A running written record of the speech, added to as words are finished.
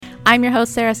I'm your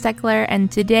host, Sarah Steckler, and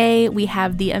today we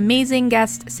have the amazing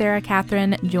guest, Sarah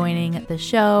Catherine, joining the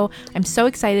show. I'm so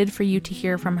excited for you to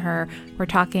hear from her. We're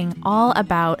talking all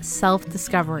about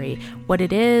self-discovery, what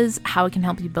it is, how it can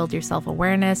help you build your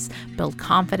self-awareness, build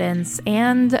confidence,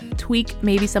 and tweak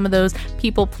maybe some of those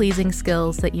people-pleasing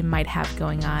skills that you might have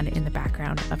going on in the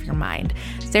background of your mind.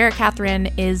 Sarah Catherine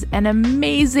is an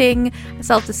amazing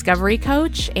self-discovery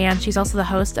coach, and she's also the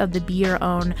host of the Be Your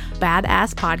Own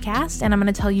Badass podcast, and I'm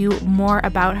going to tell you more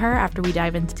about her after we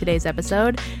dive into today's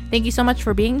episode. Thank you so much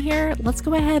for being here. Let's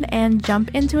go ahead and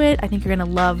jump into it. I think you're going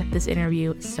to love this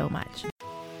interview so much.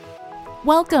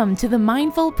 Welcome to the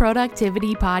Mindful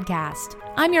Productivity Podcast.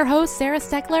 I'm your host, Sarah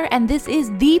Steckler, and this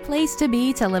is the place to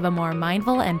be to live a more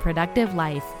mindful and productive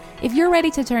life. If you're ready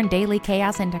to turn daily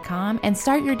chaos into calm and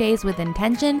start your days with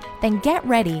intention, then get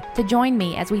ready to join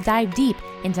me as we dive deep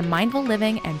into mindful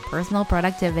living and personal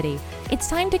productivity. It's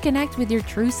time to connect with your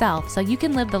true self so you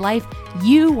can live the life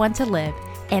you want to live.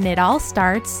 And it all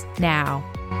starts now.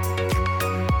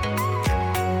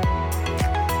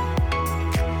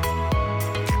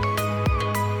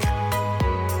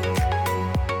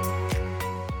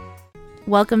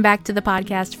 Welcome back to the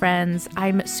podcast, friends.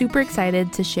 I'm super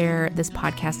excited to share this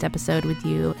podcast episode with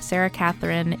you. Sarah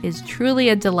Catherine is truly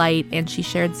a delight, and she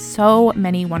shared so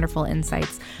many wonderful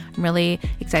insights. I'm really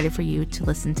excited for you to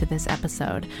listen to this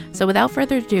episode. So without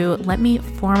further ado, let me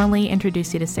formally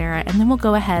introduce you to Sarah, and then we'll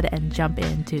go ahead and jump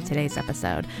into today's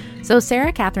episode. So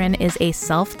Sarah Catherine is a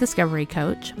self-discovery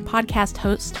coach, podcast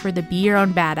host for the Be Your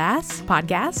Own Badass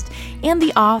podcast, and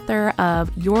the author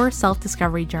of Your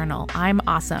Self-Discovery Journal, I'm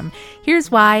Awesome.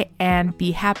 Here's why, and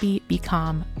be happy, be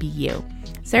calm, be you.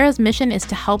 Sarah's mission is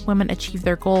to help women achieve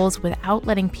their goals without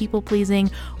letting people-pleasing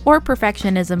or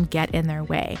perfectionism get in their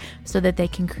way so that they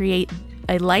can create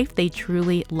a life they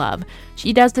truly love.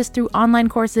 She does this through online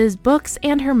courses, books,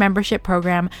 and her membership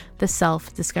program, the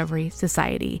Self-Discovery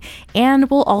Society. And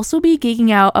we'll also be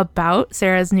geeking out about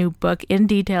Sarah's new book in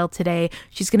detail today.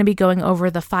 She's going to be going over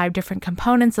the 5 different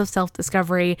components of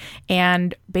self-discovery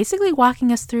and basically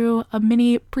walking us through a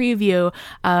mini preview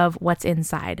of what's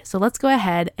inside. So let's go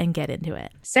ahead and get into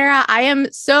it. Sarah, I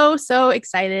am so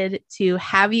excited to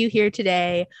have you here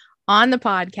today on the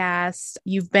podcast.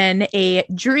 You've been a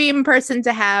dream person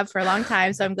to have for a long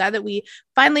time, so I'm glad that we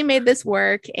finally made this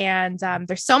work. And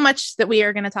there's so much that we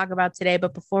are going to talk about today.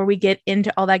 But before we get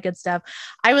into all that good stuff,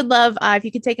 I would love if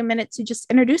you could take a minute to just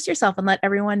introduce yourself and let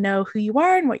everyone know who you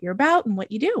are and what you're about and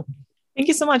what you do. Thank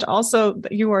you so much. Also,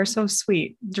 you are so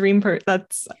sweet.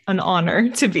 That's an honor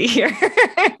to be here.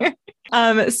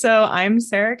 So I'm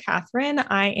Sarah Catherine.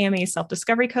 I am a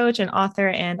self-discovery coach and author,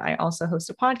 and I also host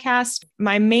a podcast.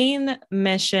 My main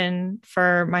mission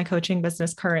for my coaching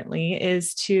business currently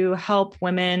is to help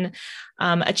women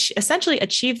essentially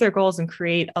achieve their goals and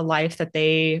create a life that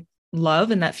they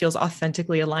love and that feels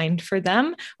authentically aligned for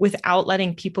them without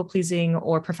letting people pleasing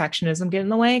or perfectionism get in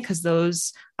the way. Because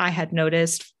those I had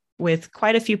noticed with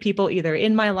quite a few people either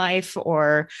in my life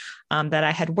or that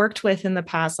I had worked with in the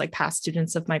past, like past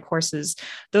students of my courses.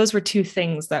 Those were 2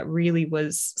 things that really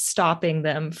was stopping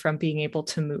them from being able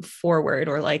to move forward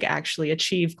or like actually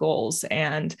achieve goals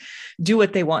and do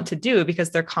what they want to do,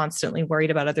 because they're constantly worried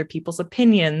about other people's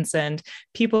opinions and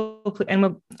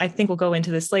I think we'll go into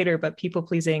this later, but people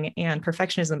pleasing and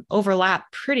perfectionism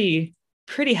overlap pretty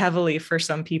heavily for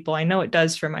some people. I know it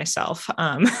does for myself.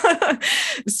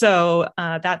 So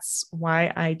that's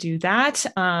why I do that.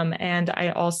 And I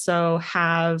also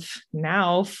have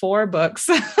now 4 books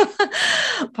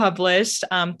published.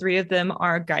 3 of them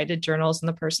are guided journals in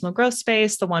the personal growth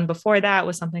space. The one before that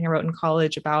was something I wrote in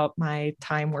college about my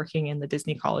time working in the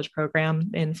Disney College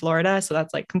program in Florida. So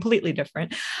that's like completely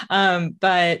different.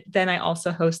 But then I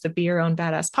also host the Be Your Own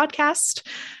Badass podcast,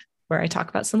 where I talk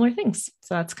about similar things.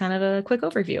 So that's kind of a quick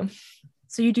overview.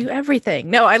 So you do everything.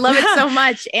 No, I love it so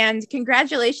much. And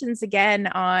congratulations again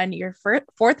on your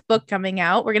 4th book coming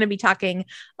out. We're going to be talking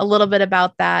a little bit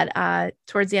about that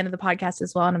towards the end of the podcast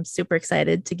as well. And I'm super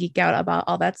excited to geek out about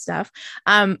all that stuff.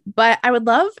 But I would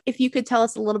love if you could tell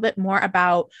us a little bit more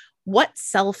about what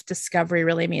self-discovery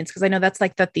really means, because I know that's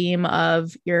like the theme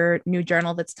of your new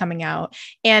journal that's coming out.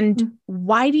 And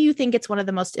why do you think it's one of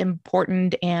the most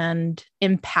important and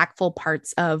impactful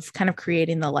parts of kind of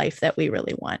creating the life that we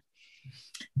really want?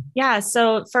 Yeah.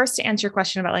 So first, to answer your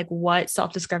question about like what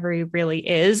self-discovery really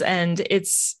is, and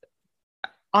it's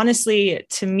honestly,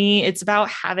 to me, it's about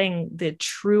having the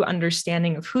true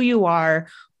understanding of who you are,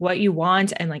 what you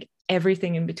want, and like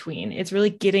everything in between. It's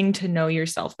really getting to know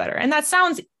yourself better. And that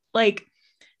sounds like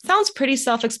sounds pretty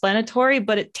self-explanatory,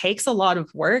 but it takes a lot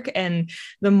of work. And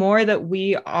the more that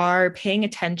we are paying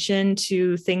attention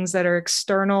to things that are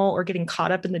external or getting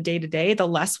caught up in the day-to-day, the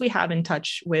less we have in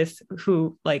touch with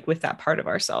with that part of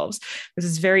ourselves. This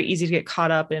is very easy to get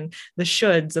caught up in the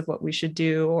shoulds of what we should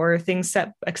do, or things,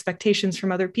 set expectations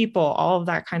from other people, all of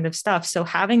that kind of stuff. So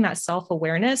having that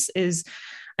self-awareness is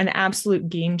an absolute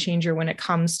game changer when it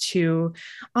comes to,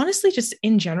 honestly, just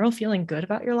in general, feeling good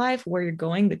about your life, where you're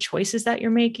going, the choices that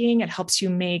you're making. It helps you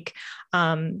make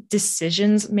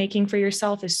decisions. Making for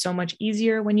yourself is so much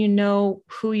easier when you know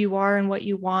who you are and what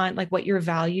you want, like what your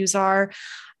values are.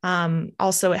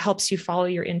 Also, it helps you follow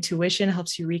your intuition,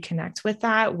 helps you reconnect with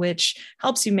that, which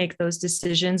helps you make those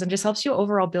decisions and just helps you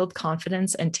overall build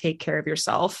confidence and take care of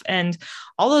yourself. And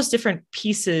all those different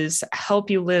pieces help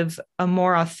you live a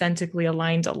more authentically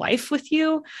aligned life with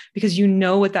you, because you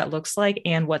know what that looks like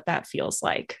and what that feels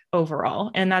like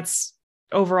overall. And that's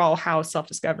overall how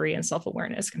self-discovery and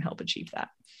self-awareness can help achieve that.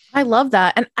 I love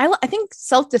that. And I think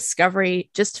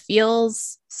self-discovery just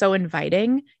feels so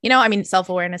inviting, I mean,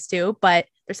 self-awareness too, but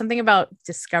there's something about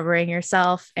discovering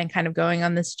yourself and kind of going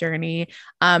on this journey,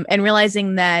 and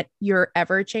realizing that you're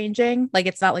ever changing. Like,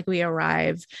 it's not like we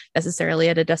arrive necessarily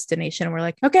at a destination and we're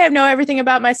like, okay, I know everything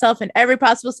about myself in every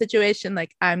possible situation.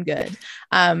 Like, I'm good.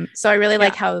 So I really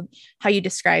like how you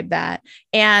describe that.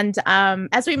 And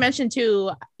as we mentioned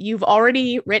too, you've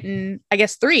already written, I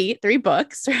guess, three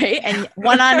books, right? And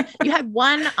you had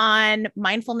one on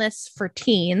mindfulness for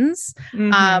teens,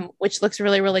 which looks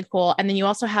really, really cool. And then you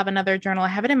also have another journal. I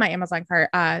have it in my Amazon cart,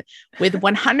 with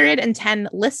 110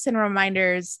 lists and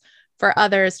reminders for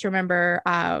others to remember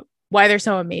why they're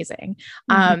so amazing,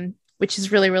 which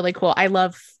is really, really cool. I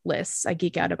love lists. I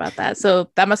geek out about that.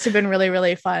 So that must have been really,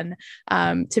 really fun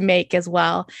to make as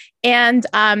well. And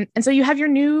so you have your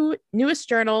newest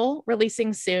journal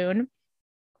releasing soon,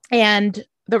 and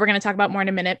that we're going to talk about more in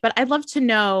a minute. But I'd love to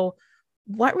know,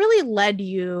 what really led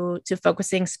you to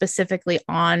focusing specifically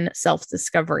on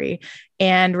self-discovery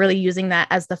and really using that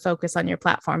as the focus on your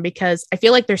platform? Because I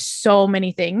feel like there's so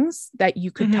many things that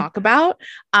you could talk about.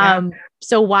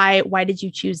 So why did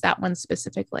you choose that one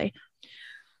specifically?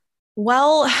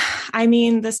 Well, I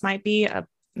mean, this might be a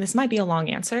long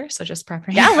answer, so just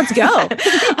prepping. Yeah, let's go.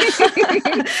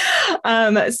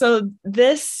 So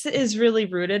this is really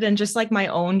rooted in just like my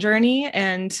own journey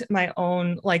and my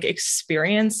own like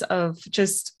experience of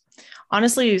just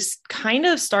honestly kind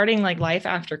of starting like life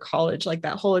after college, like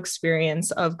that whole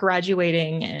experience of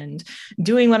graduating and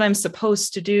doing what I'm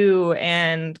supposed to do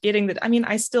and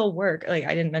I still work, like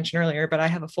I didn't mention earlier, but I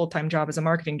have a full-time job as a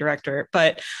marketing director,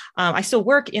 but I still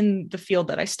work in the field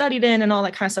that I studied in and all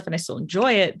that kind of stuff. And I still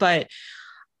enjoy it, but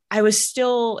I was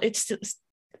still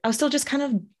just kind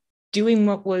of doing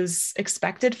what was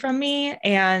expected from me,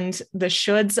 and the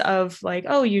shoulds of like,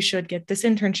 oh, you should get this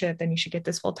internship and you should get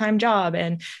this full-time job.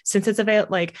 And since it's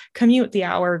available, like commute the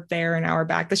hour there, an hour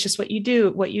back. That's just what you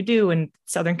do in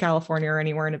Southern California or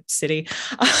anywhere in a city.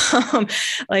 I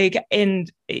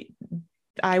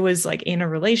was like in a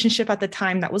relationship at the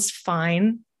time that was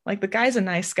fine. Like the guy's a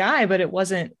nice guy, but it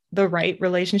wasn't the right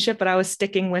relationship, but I was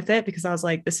sticking with it because I was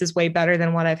like, this is way better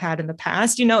than what I've had in the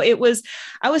past.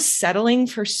 I was settling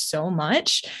for so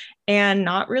much and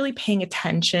not really paying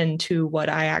attention to what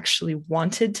I actually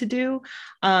wanted to do.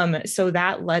 So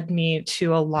that led me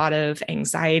to a lot of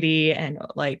anxiety and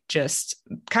like just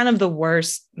kind of the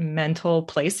worst mental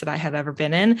place that I have ever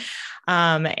been in.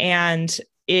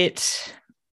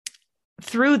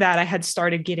 Through that, I had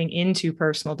started getting into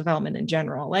personal development in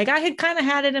general. Like I had kind of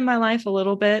had it in my life a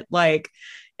little bit. Like,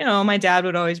 my dad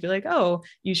would always be like, oh,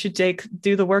 you should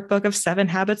do the workbook of 7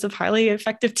 habits of highly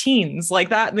effective teens, like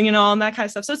that, and that kind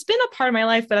of stuff. So it's been a part of my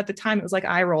life, but at the time it was like,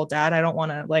 I roll, Dad. I don't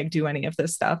want to like do any of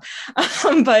this stuff.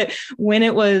 But when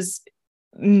it was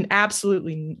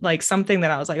absolutely like something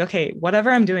that I was like, okay,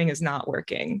 whatever I'm doing is not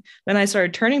working. Then I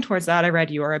started turning towards that. I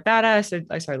read You Are a Badass.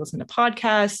 I started listening to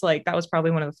podcasts. Like that was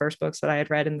probably one of the first books that I had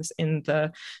read in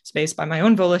the space by my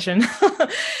own volition.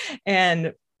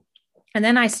 And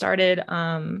then I started,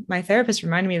 my therapist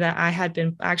reminded me that I had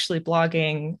been actually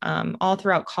blogging all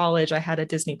throughout college. I had a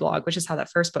Disney blog, which is how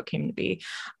that first book came to be.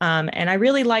 And I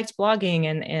really liked blogging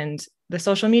and the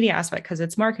social media aspect because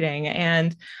it's marketing.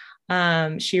 And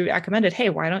she recommended, hey,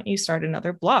 why don't you start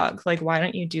another blog? Like, why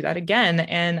don't you do that again?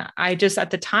 And I just,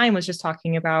 at the time, was just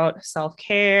talking about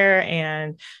self-care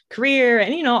and career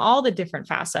and, all the different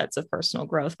facets of personal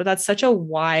growth. But that's such a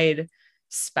wide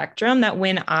spectrum that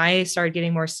when I started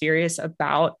getting more serious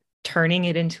about turning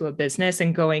it into a business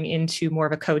and going into more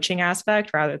of a coaching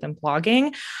aspect rather than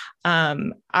blogging,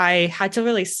 I had to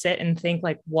really sit and think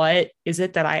like,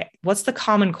 what's the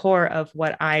common core of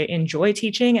what I enjoy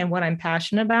teaching and what I'm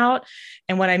passionate about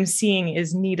and what I'm seeing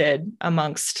is needed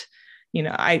amongst,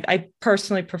 I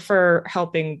personally prefer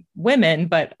helping women,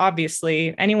 but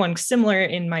obviously anyone similar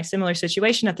in my similar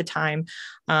situation at the time.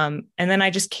 And then I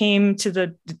just came to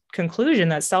the conclusion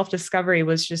that self-discovery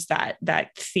was just that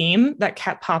theme that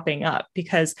kept popping up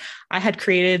because I had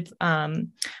created,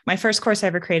 my first course I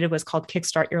ever created was called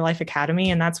Kickstart Your Life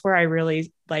Academy. And that's where I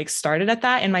really started at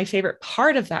that. And my favorite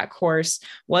part of that course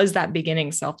was that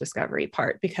beginning self-discovery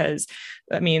part, because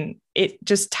it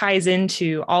just ties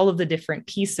into all of the different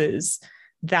pieces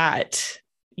that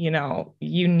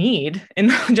you need, and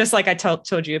just like I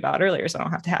told you about earlier, so I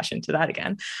don't have to hash into that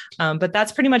again. But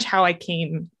that's pretty much how I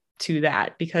came to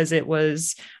that, because it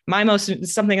was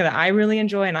something that I really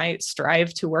enjoy and I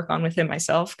strive to work on within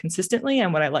myself consistently,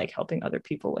 and what I like helping other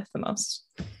people with the most.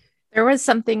 There was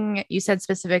something you said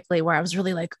specifically where I was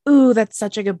really like, ooh, that's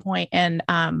such a good point. And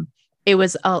it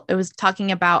was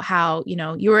talking about how,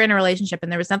 you were in a relationship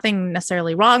and there was nothing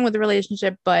necessarily wrong with the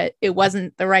relationship, but it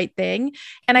wasn't the right thing.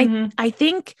 And I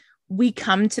think we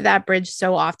come to that bridge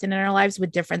so often in our lives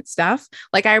with different stuff.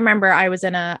 Like I remember I was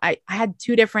I had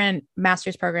 2 different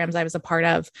master's programs I was a part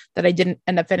of that I didn't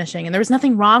end up finishing, and there was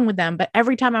nothing wrong with them. But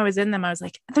every time I was in them, I was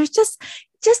like, just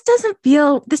doesn't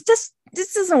feel, this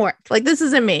doesn't work. Like, this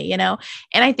isn't me, And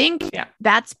I think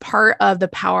that's part of the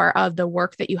power of the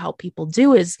work that you help people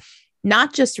do, is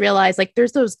not just realize like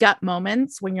there's those gut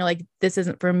moments when you're like, this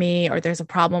isn't for me, or there's a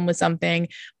problem with something.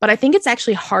 But I think it's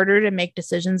actually harder to make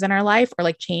decisions in our life or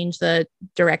like change the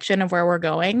direction of where we're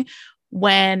going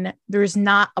when there's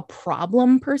not a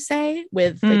problem per se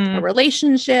with like a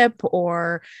relationship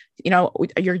or,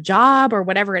 your job or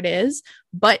whatever it is,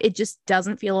 but it just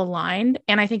doesn't feel aligned.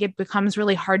 And I think it becomes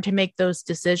really hard to make those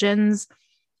decisions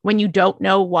when you don't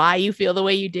know why you feel the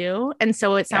way you do. And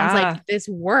so it sounds like this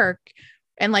work,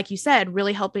 and like you said,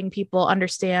 really helping people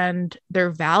understand their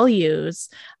values.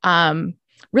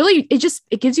 Really,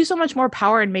 it gives you so much more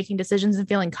power in making decisions and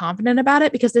feeling confident about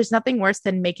it, because there's nothing worse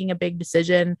than making a big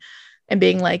decision and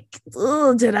being like,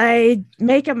 oh, did I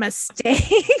make a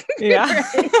mistake? Yeah.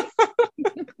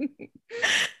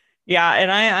 Yeah.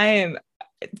 And I am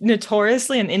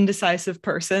notoriously an indecisive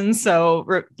person. So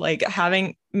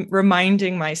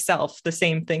reminding myself the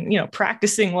same thing,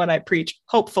 practicing what I preach,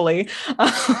 hopefully,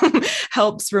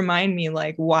 helps remind me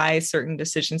like why certain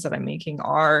decisions that I'm making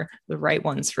are the right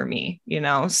ones for me,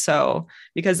 so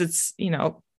because it's,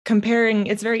 comparing,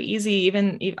 it's very easy.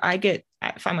 Even if I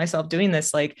find myself doing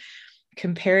this, like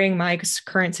comparing my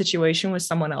current situation with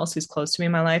someone else who's close to me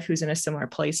in my life, who's in a similar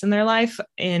place in their life.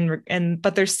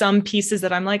 But there's some pieces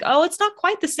that I'm like, oh, it's not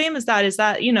quite the same as that. Is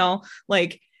that,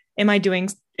 like, am I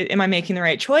making the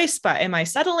right choice? But am I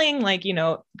settling? Like,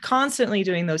 constantly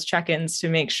doing those check-ins to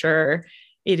make sure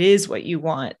it is what you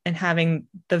want, and having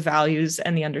the values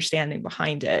and the understanding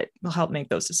behind it will help make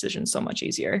those decisions so much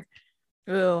easier.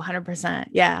 Ooh, 100%.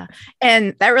 Yeah.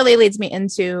 And that really leads me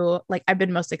into like, I've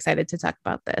been most excited to talk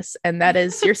about this, and that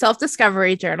is your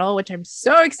self-discovery journal, which I'm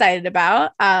so excited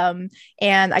about. And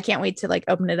I can't wait to like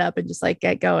open it up and just like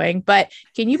get going. But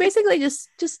can you basically just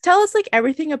tell us like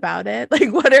everything about it?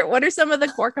 Like what are some of the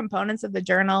core components of the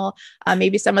journal?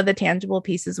 Maybe some of the tangible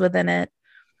pieces within it.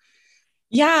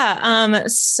 Yeah.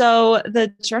 So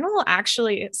the journal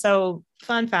actually,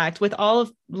 fun fact, with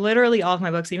literally all of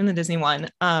my books, even the Disney one,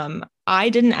 I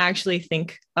didn't actually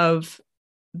think of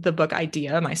the book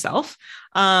idea myself.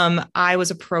 I was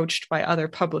approached by other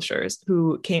publishers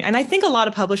who came, and I think a lot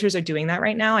of publishers are doing that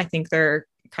right now. I think they're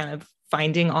kind of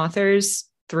finding authors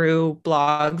through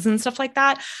blogs and stuff like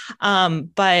that.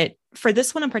 But for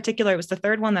this one in particular, it was the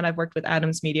 3rd one that I've worked with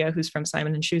Adams Media, who's from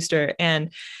Simon & Schuster.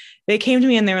 And they came to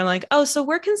me and they were like, oh, so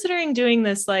we're considering doing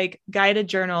this like guided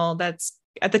journal that's,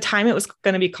 at the time it was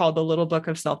going to be called The Little Book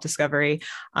of Self-Discovery.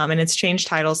 And it's changed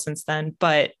titles since then,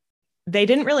 but they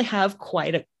didn't really have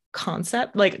quite a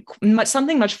concept, like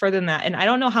something much further than that. And I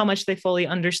don't know how much they fully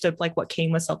understood like what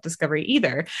came with self-discovery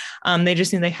either. They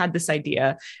just knew they had this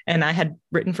idea, and I had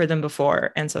written for them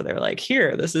before. And so they were like,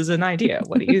 here, this is an idea.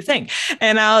 What do you think?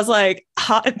 And I was like,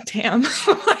 hot damn,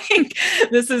 like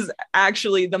this is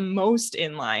actually the most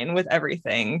in line with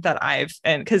everything that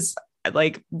because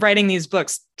like writing these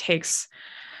books takes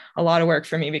a lot of work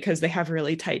for me because they have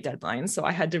really tight deadlines. So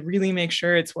I had to really make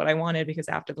sure it's what I wanted, because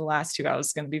after the last 2, I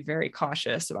was going to be very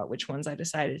cautious about which ones I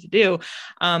decided to do.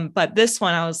 But this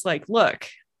one, I was like, look,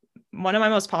 one of my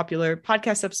most popular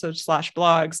podcast episodes /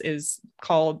 blogs is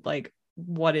called like,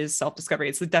 what is self-discovery?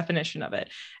 It's the definition of it.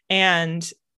 And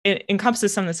it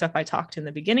encompasses some of the stuff I talked in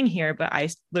the beginning here, but I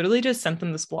literally just sent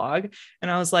them this blog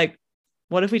and I was like,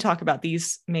 what if we talk about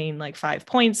these main like 5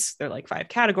 points? They're like 5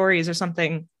 categories or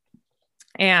something.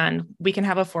 And we can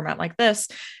have a format like this.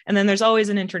 And then there's always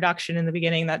an introduction in the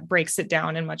beginning that breaks it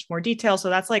down in much more detail. So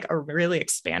that's like a really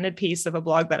expanded piece of a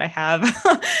blog that I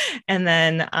have. And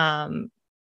then,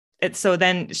 so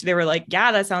then they were like,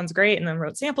 yeah, that sounds great. And then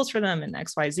wrote samples for them and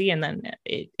XYZ. And then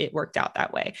it worked out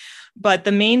that way. But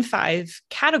the main 5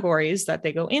 categories that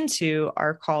they go into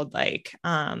are called like,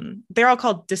 they're all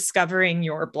called discovering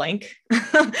your blank.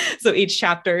 So each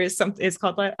chapter is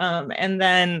called that. And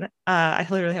then I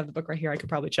literally have the book right here. I could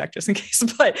probably check just in case,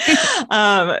 but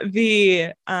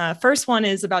the first one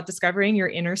is about discovering your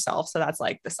inner self. So that's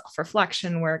like the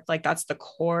self-reflection work. Like that's the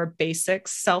core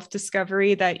basics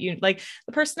self-discovery that you like,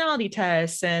 the personality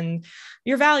tests and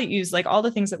your values, like all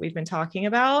the things that we've been talking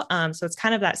about. So it's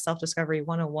kind of that self-discovery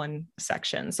 101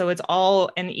 section. So it's all,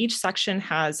 and each section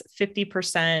has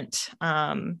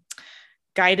 50%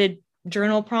 guided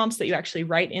journal prompts that you actually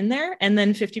write in there. And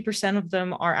then 50% of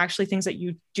them are actually things that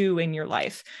you do in your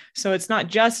life. So it's not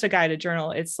just a guided journal.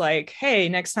 It's like, hey,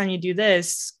 next time you do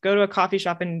this, go to a coffee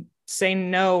shop and say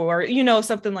no, or,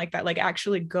 something like that, like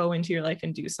actually go into your life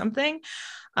and do something.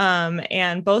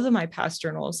 And both of my past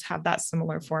journals have that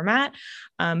similar format.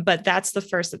 But that's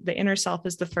the inner self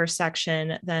is the first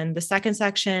section. Then the second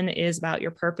section is about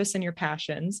your purpose and your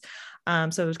passions.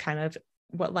 So it's kind of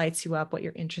what lights you up, what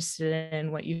you're interested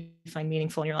in, what you find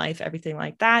meaningful in your life, everything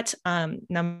like that.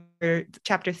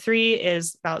 Chapter 3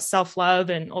 is about self-love,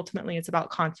 and ultimately it's about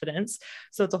confidence.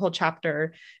 So it's a whole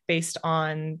chapter based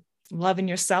on loving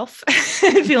yourself,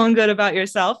 feeling good about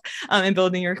yourself, and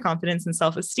building your confidence and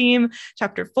self-esteem.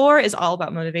 Chapter 4 is all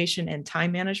about motivation and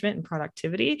time management and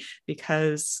productivity,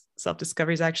 because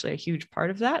self-discovery is actually a huge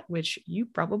part of that, which you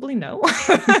probably know.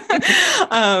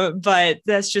 But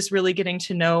that's just really getting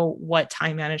to know what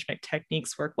time management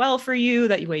techniques work well for you.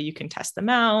 That way you can test them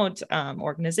out,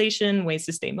 organization, ways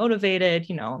to stay motivated,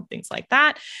 things like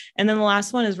that. And then the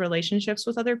last one is relationships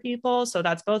with other people. So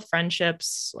that's both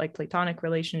friendships, like platonic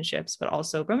relationships, but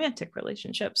also romantic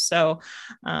relationships. So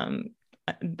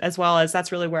as well as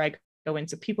that's really where I go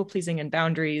into people pleasing and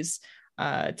boundaries,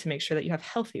 to make sure that you have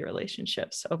healthy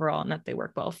relationships overall and that they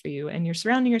work well for you and you're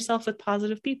surrounding yourself with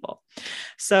positive people.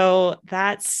 So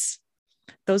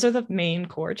those are the main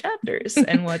core chapters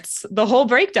and what's the whole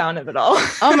breakdown of it all.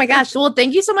 Oh my gosh. Well,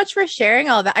 thank you so much for sharing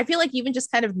all that. I feel like even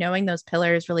just kind of knowing those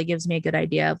pillars really gives me a good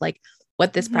idea of like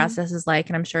what this process is like.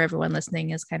 And I'm sure everyone listening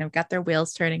has kind of got their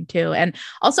wheels turning too. And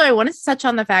also I wanted to touch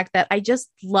on the fact that I just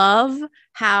love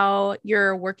how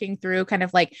you're working through kind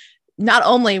of like not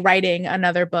only writing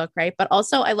another book, right? But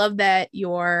also I love that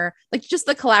you're like just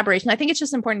the collaboration. I think it's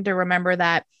just important to remember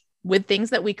that with things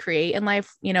that we create in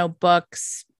life,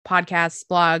 books, podcasts,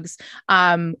 blogs,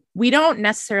 we don't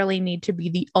necessarily need to be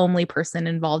the only person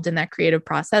involved in that creative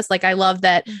process. Like I love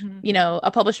that,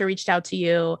 a publisher reached out to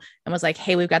you and was like,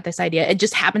 hey, we've got this idea. It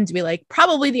just happened to be like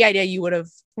probably the idea you would have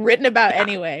written about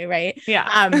anyway. Right.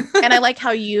 Yeah. And I like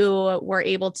how you were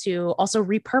able to also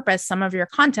repurpose some of your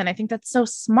content. I think that's so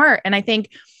smart. And I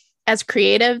think as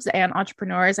creatives and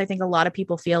entrepreneurs, I think a lot of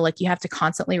people feel like you have to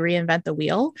constantly reinvent the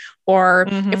wheel, or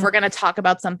if we're going to talk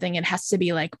about something, it has to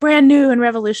be like brand new and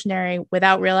revolutionary,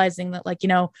 without realizing that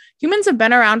humans have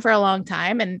been around for a long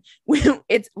time and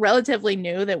it's relatively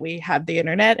new that we have the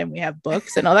internet and we have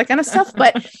books and all that kind of stuff.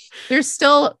 But there's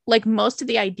still like most of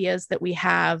the ideas that we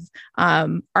have are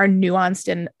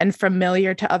nuanced and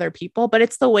familiar to other people, but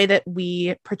it's the way that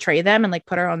we portray them and like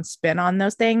put our own spin on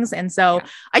those things. And so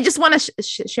I just want to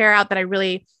share out that I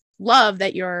really love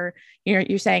that you're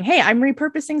saying, hey, I'm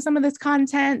repurposing some of this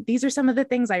content. These are some of the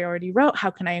things I already wrote. How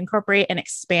can I incorporate and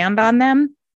expand on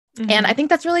them? And I think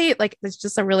that's really it's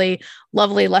just a really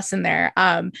lovely lesson there.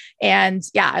 And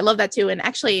yeah, I love that too. And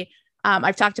actually,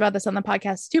 I've talked about this on the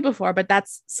podcast too before, but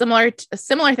that's a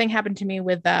similar thing happened to me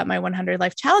with my 100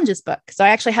 Life Challenges book. So I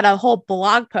actually had a whole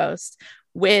blog post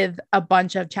with a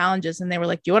bunch of challenges, and they were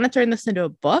like, do you want to turn this into a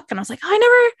book? And I was like,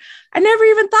 oh, I never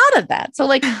even thought of that. So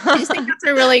like, I just think that's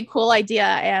a really cool idea.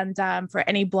 And for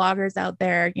any bloggers out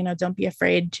there, don't be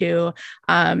afraid to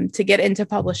get into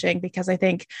publishing, because I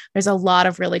think there's a lot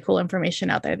of really cool information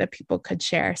out there that people could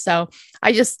share. So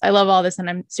I love all this, and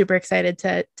I'm super excited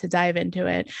to dive into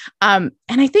it. And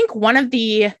I think one of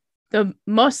the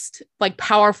most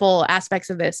powerful aspects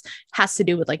of this has to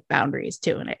do with boundaries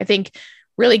too. And I think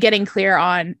really getting clear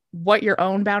on what your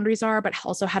own boundaries are, but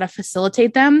also how to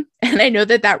facilitate them. And I know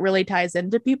that really ties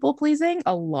into people pleasing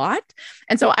a lot.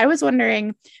 And so I was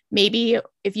wondering maybe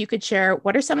if you could share,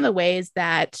 what are some of the ways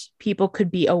that people could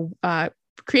be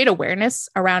create awareness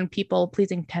around people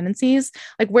pleasing tendencies.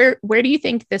 Like where do you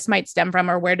think this might stem from,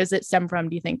 or where does it stem from,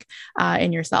 do you think,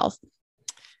 in yourself?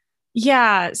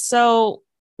 Yeah. So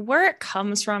where it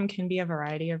comes from can be a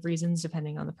variety of reasons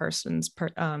depending on the person's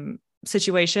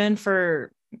situation.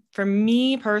 For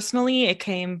me personally, it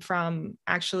came from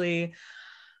actually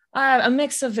a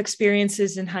mix of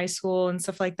experiences in high school and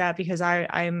stuff like that, because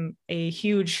I'm a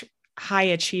huge high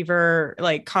achiever,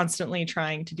 like constantly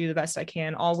trying to do the best I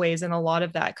can always. And a lot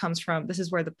of that comes from, this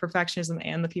is where the perfectionism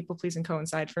and the people pleasing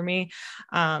coincide for me,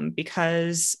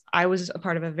 because I was a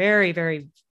part of a very, very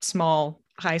small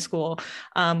high school,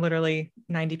 literally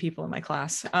 90 people in my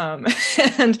class.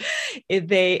 And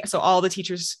so all the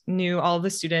teachers knew, all the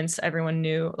students, everyone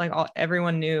knew,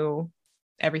 everyone knew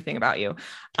everything about you.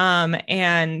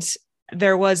 And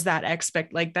there was that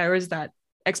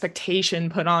expectation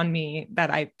put on me that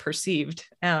I perceived,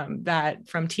 that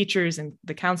from teachers and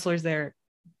the counselors there,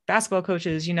 basketball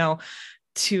coaches,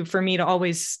 for me to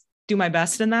always do my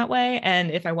best in that way.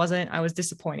 And if I wasn't, I was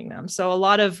disappointing them. So a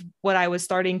lot of what I was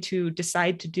starting to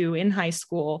decide to do in high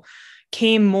school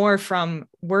came more from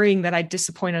worrying that I'd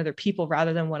disappoint other people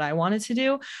rather than what I wanted to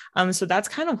do. So that's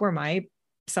kind of where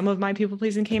some of my people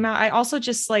pleasing came out. I also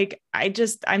I'm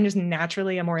just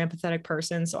naturally a more empathetic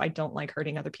person. So I don't like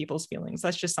hurting other people's feelings.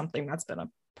 That's just something that's been a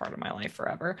part of my life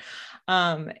forever.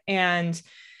 And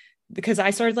because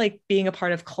I started being a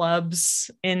part of clubs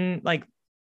in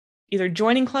either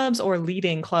joining clubs or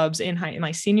leading clubs in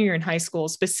my senior year in high school,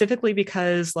 specifically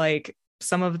because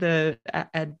some of the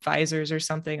advisors or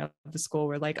something of the school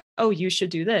were like, oh, you should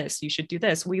do this. You should do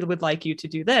this. We would like you to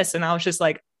do this. And I was just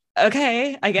like,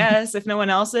 okay, I guess if no one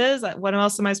else is, what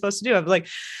else am I supposed to do? I'm like,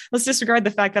 let's disregard the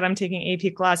fact that I'm taking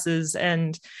AP classes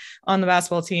and on the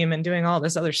basketball team and doing all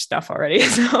this other stuff already.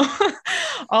 So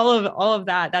all of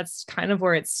that's kind of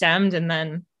where it stemmed. And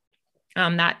then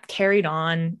that carried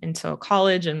on until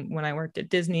college. And when I worked at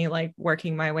Disney,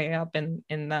 working my way up in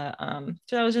the,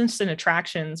 so I was just in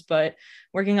attractions, but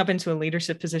working up into a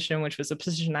leadership position, which was a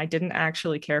position I didn't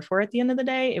actually care for at the end of the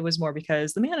day. It was more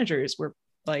because the managers were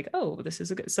like, oh, this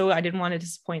is so I didn't want to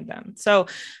disappoint them. So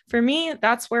for me,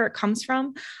 that's where it comes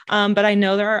from. But I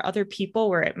know there are other people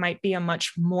where it might be a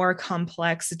much more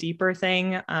complex, deeper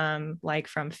thing, like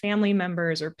from family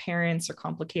members or parents or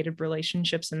complicated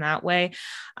relationships in that way.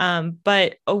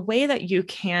 But a way that you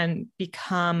can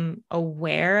become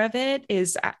aware of it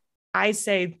is, I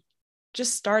say,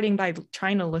 just starting by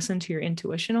trying to listen to your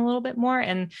intuition a little bit more,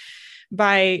 and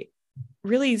by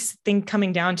really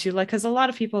coming down to because a lot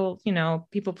of people,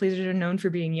 people pleasers are known for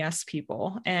being yes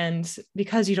people. And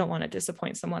because you don't want to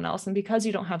disappoint someone else, and because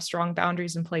you don't have strong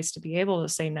boundaries in place to be able to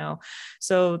say no.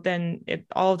 So then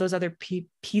all of those other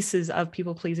pieces of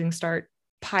people pleasing start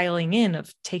piling in,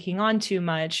 of taking on too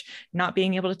much, not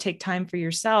being able to take time for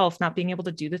yourself, not being able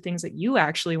to do the things that you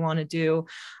actually want to do.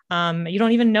 You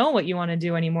don't even know what you want to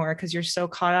do anymore because you're so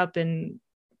caught up in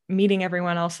meeting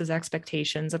everyone else's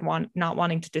expectations and not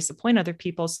wanting to disappoint other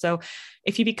people. So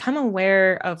if you become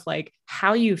aware of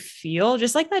how you feel,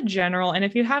 just that general, and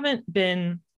if you haven't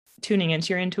been tuning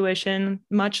into your intuition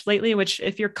much lately, which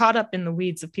if you're caught up in the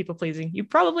weeds of people pleasing, you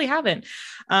probably haven't.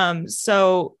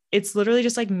 So it's literally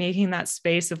just making that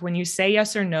space of when you say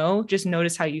yes or no, just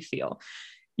notice how you feel.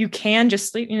 You can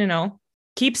just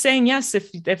keep saying yes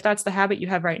if that's the habit you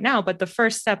have right now. But the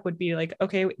first step would be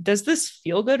okay, does this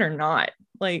feel good or not?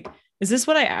 Is this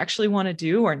what I actually want to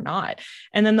do or not?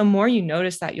 And then the more you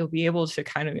notice that, you'll be able to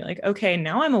kind of be okay,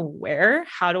 now I'm aware.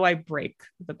 How do I break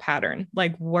the pattern?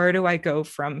 Where do I go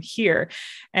from here?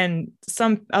 And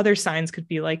some other signs could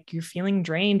be you're feeling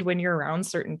drained when you're around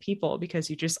certain people because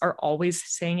you just are always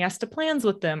saying yes to plans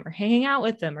with them or hanging out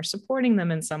with them or supporting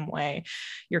them in some way.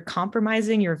 You're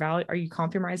compromising your value. Are you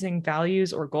compromising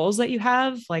values or goals that you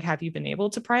have? Have you been able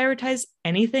to prioritize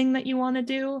anything that you want to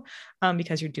do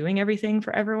because you're doing everything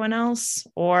for everyone else?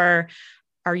 Or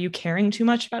are you caring too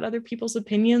much about other people's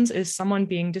opinions? Is someone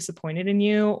being disappointed in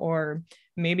you or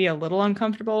maybe a little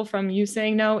uncomfortable from you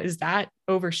saying no? Is that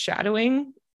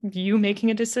overshadowing you making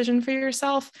a decision for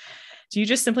yourself? Do you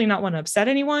just simply not want to upset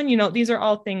anyone? These are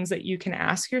all things that you can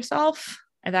ask yourself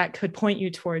and that could point you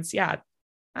towards, yeah,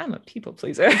 I'm a people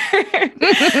pleaser.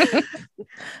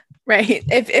 Right.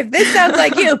 If this sounds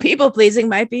like you, people pleasing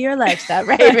might be your lifestyle,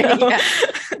 right? Yeah.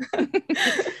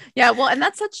 Yeah. Well, and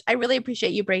I really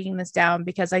appreciate you breaking this down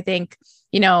because I think,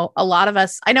 a lot of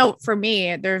us, I know for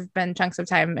me, there've been chunks of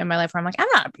time in my life where I'm I'm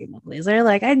not a people pleaser.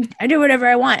 I do whatever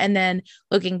I want. And then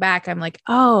looking back, I'm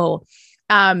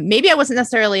maybe I wasn't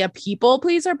necessarily a people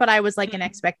pleaser, but I was an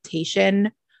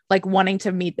expectation like wanting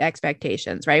to meet the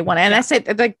expectations, right? And I say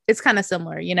like, it's kind of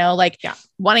similar, like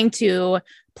wanting to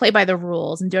play by the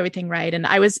rules and do everything right. And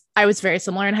I was very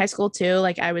similar in high school too.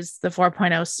 Like I was the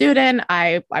 4.0 student.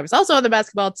 I was also on the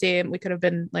basketball team. We could have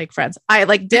been like friends. I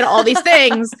like did all these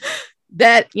things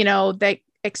that, that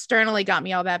externally got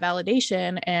me all that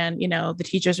validation. And, the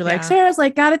teachers were like, Sarah's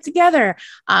like got it together.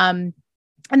 And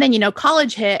then,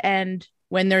 college hit, and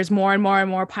when there's more and more and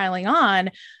more piling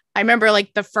on, I remember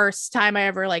like the first time I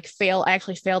ever like I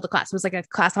actually failed a class. It was like a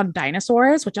class on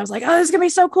dinosaurs, which I was like, oh, this is gonna be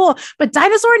so cool. But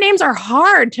dinosaur names are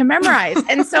hard to memorize.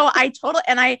 And so I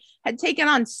had taken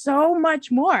on so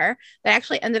much more that I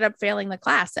actually ended up failing the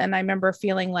class. And I remember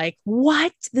feeling like,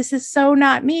 what? This is so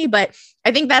not me. But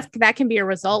I think that can be a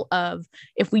result of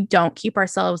if we don't keep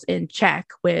ourselves in check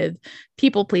with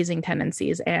people pleasing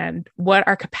tendencies and what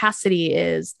our capacity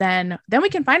is, then we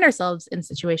can find ourselves in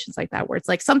situations like that where it's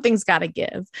like something's got to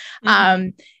give.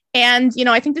 And,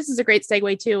 I think this is a great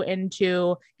segue too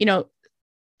into,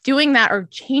 doing that or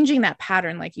changing that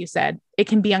pattern. Like you said, it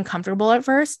can be uncomfortable at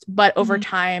first, but over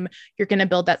time, you're going to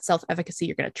build that self-efficacy.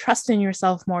 You're going to trust in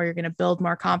yourself more. You're going to build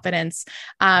more confidence.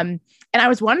 And I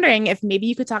was wondering if maybe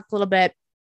you could talk a little bit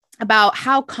about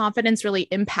how confidence really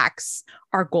impacts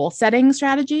our goal setting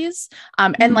strategies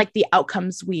and like the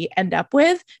outcomes we end up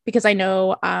with, because I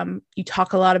know you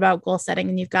talk a lot about goal setting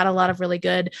and you've got a lot of really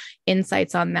good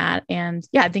insights on that. And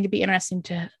I think it'd be interesting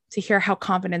to hear how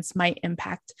confidence might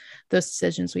impact those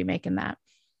decisions we make in that.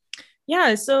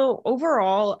 Yeah. So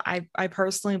overall, I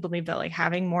personally believe that like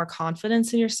having more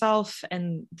confidence in yourself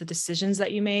and the decisions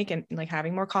that you make, and like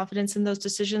having more confidence in those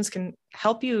decisions can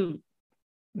help you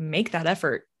make that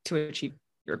effort to achieve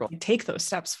your goal, take those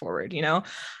steps forward,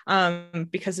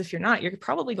 because if you're not, you're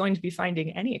probably going to be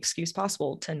finding any excuse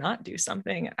possible to not do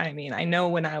something. I mean, I know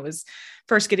when I was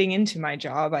first getting into my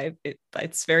job,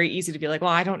 it's very easy to be like,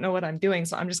 well, I don't know what I'm doing,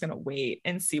 so I'm just going to wait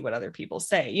and see what other people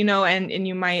say, and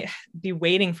you might be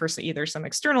waiting for either some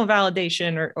external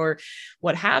validation or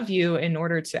what have you in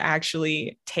order to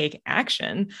actually take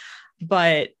action.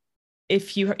 But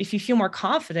if you feel more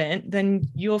confident, then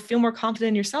you'll feel more confident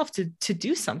in yourself to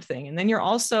do something. And then you're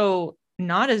also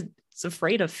not as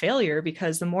afraid of failure,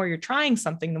 because the more you're trying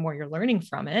something, the more you're learning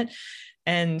from it.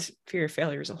 And fear of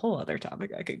failure is a whole other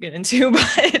topic I could get into,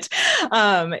 but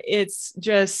it's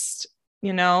just,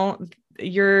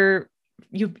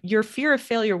 your fear of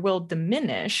failure will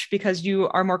diminish because you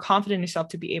are more confident in yourself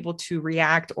to be able to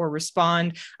react or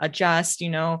respond, adjust,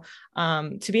 to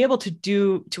be able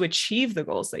to achieve the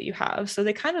goals that you have. So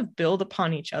they kind of build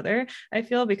upon each other, I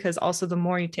feel, because also the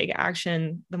more you take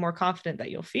action, the more confident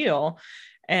that you'll feel.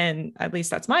 And at least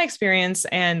that's my experience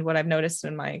and what I've noticed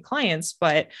in my clients.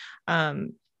 But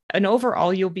and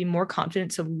overall, you'll be more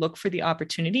confident to look for the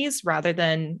opportunities rather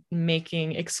than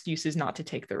making excuses not to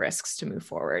take the risks to move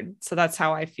forward. So that's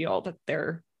how I feel that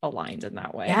they're aligned in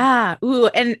that way. Yeah. Ooh.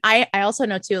 And I also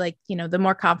know too, like, the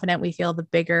more confident we feel, the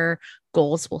bigger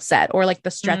goals we'll set, or like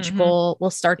the stretch goal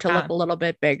will start to look a little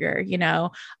bit bigger.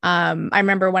 I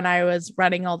remember when I was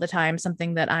running all the time,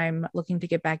 something that I'm looking to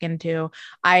get back into,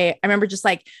 I remember just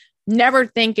like never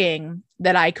thinking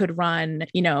that I could run,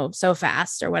 so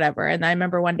fast or whatever. And I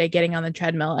remember one day getting on the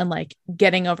treadmill and like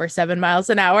getting over 7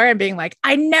 miles an hour and being like,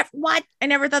 I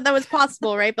never thought that was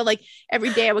possible. Right. But like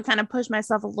every day I would kind of push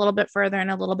myself a little bit further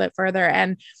and a little bit further.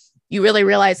 And you really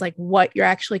realize like what you're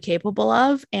actually capable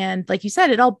of. And like you said,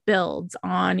 it all builds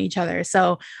on each other.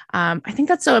 So I think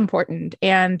that's so important.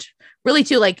 And really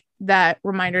too, like that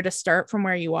reminder to start from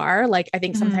where you are. Like, I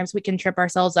think sometimes we can trip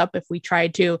ourselves up if we try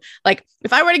to, like,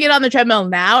 if I were to get on the treadmill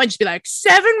now and just be like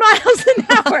 7 miles an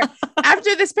hour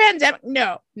after this pandemic,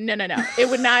 no, it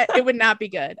would not be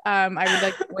good. I would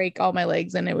like break all my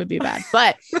legs and it would be bad.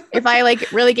 But if I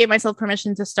like really gave myself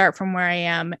permission to start from where I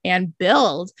am and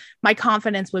build, my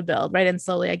confidence would build, right? And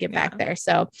slowly I get back there.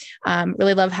 So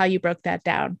really love how you broke that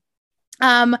down.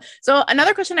 So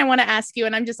another question I want to ask you,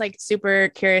 and I'm just like super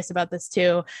curious about this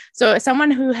too. So as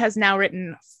someone who has now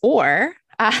written 4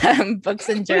 books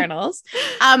and journals,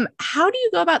 how do you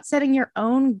go about setting your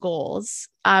own goals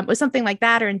with something like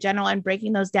that, or in general, and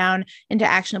breaking those down into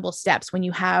actionable steps when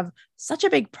you have such a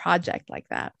big project like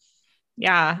that?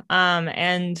 Yeah.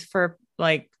 And for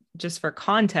like, just for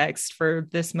context, for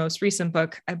this most recent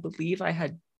book, I believe I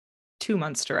had 2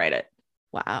 months to write it.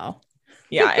 Wow.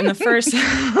 Yeah. And the first,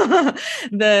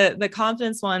 the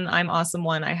confidence one, I'm awesome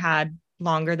one, I had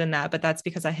longer than that, but that's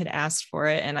because I had asked for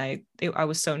it. And I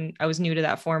was new to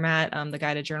that format, the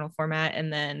guided journal format.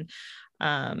 And then,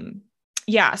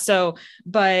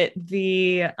 but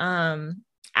the,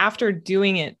 after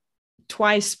doing it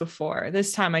twice before.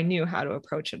 This time I knew how to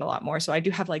approach it a lot more. So I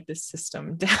do have like this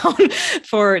system down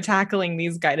for tackling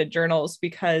these guided journals,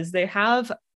 because they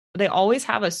always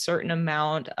have a certain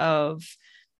amount of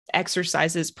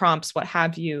exercises, prompts, what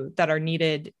have you, that are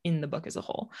needed in the book as a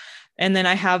whole. And then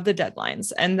I have the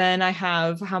deadlines, and then I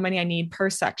have how many I need per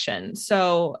section.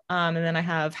 So, and then I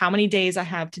have how many days I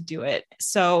have to do it.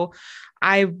 So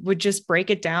I would just break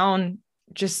it down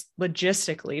just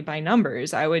logistically by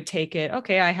numbers. I would take it,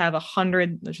 okay, I have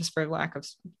 100, just for lack of,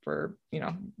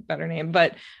 better name,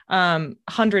 but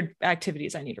 100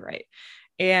 activities I need to write.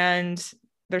 And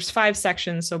there's 5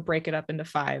 sections. So break it up into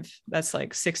 5. That's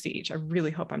like 60 each. I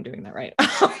really hope I'm doing that right.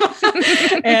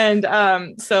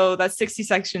 And so that's 60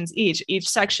 sections each. Each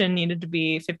section needed to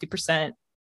be 50%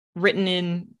 written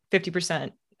in,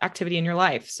 50% activity in your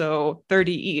life. So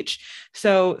 30 each.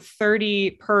 So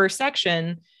 30 per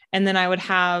section. And then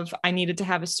I needed to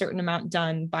have a certain amount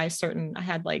done by I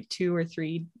had like 2 or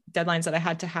 3 deadlines that I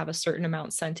had to have a certain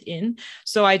amount sent in.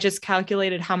 So I just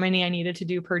calculated how many I needed to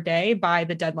do per day by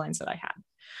the deadlines that I had.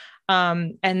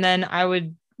 And then I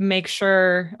would make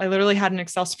sure, I literally had an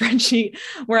Excel spreadsheet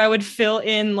where I would fill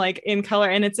in like in color,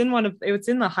 and it's in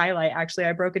the highlight. Actually,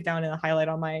 I broke it down in the highlight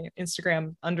on my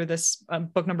Instagram under this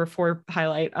book number 4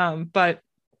 highlight. But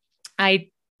I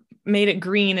made it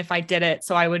green if I did it.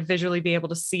 So I would visually be able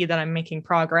to see that I'm making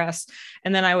progress.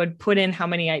 And then I would put in how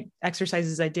many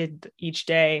exercises I did each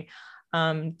day,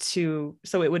 so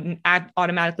it would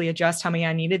automatically adjust how many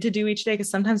I needed to do each day. Cause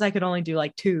sometimes I could only do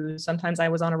like 2. Sometimes I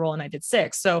was on a roll and I did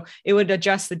 6. So it would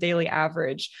adjust the daily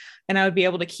average, and I would be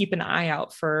able to keep an eye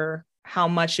out for how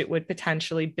much it would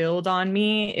potentially build on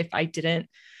me if I didn't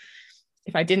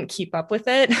keep up with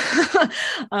it.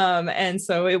 And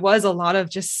so it was a lot of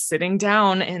just sitting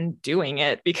down and doing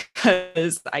it,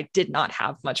 because I did not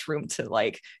have much room to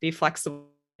like be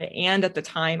flexible. And at the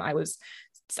time I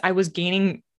was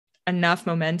gaining enough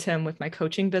momentum with my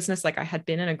coaching business. Like I had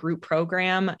been in a group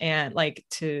program, and like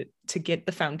to get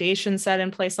the foundation set in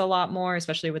place a lot more,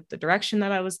 especially with the direction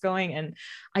that I was going. And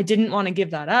I didn't want to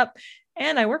give that up.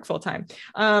 And I work full time.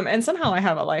 And somehow I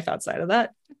have a life outside of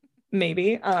that.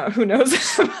 Maybe, who knows?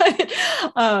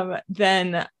 But,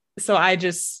 then, so I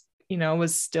just,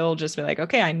 was still just be like,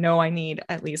 okay, I know I need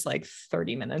at least like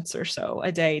 30 minutes or so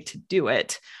a day to do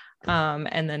it.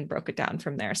 And then broke it down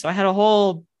from there. So I had a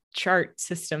whole chart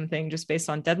system thing just based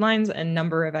on deadlines and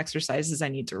number of exercises I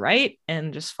need to write,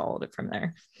 and just followed it from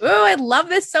there. Oh, I love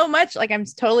this so much. Like I'm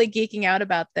totally geeking out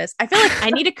about this. I feel like I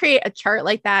need to create a chart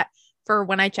like that for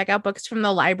when I check out books from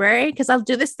the library, because I'll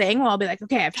do this thing where I'll be like,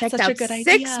 okay, I've checked out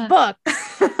 6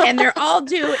 books and they're all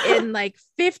due in like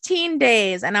 15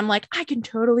 days. And I'm like, I can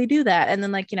totally do that. And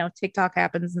then like, TikTok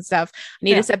happens and stuff. I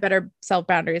need to set better self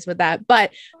boundaries with that.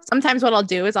 But sometimes what I'll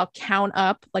do is I'll count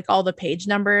up like all the page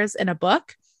numbers in a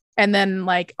book. And then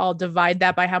like, I'll divide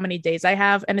that by how many days I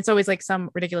have. And it's always like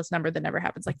some ridiculous number that never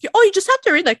happens. Like, oh, you just have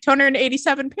to read like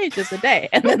 287 pages a day.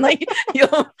 And then like,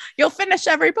 you'll finish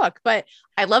every book. But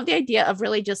I love the idea of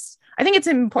really I think it's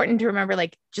important to remember,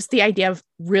 like just the idea of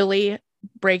really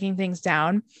breaking things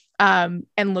down, and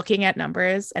looking at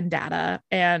numbers and data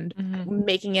and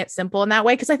making it simple in that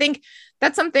way. Cause I think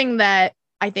that's something that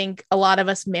I think a lot of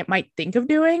us might think of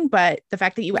doing, but the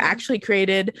fact that you actually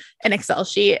created an Excel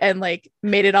sheet and like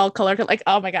made it all color, like,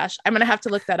 oh my gosh, I'm going to have to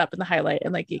look that up in the highlight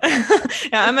and like, yeah,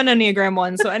 I'm an Enneagram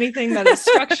 1. So anything that is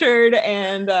structured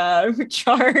and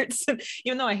charts,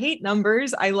 even though I hate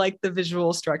numbers, I like the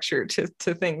visual structure to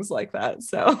things like that.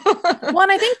 So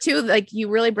one, I think too, like you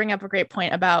really bring up a great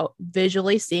point about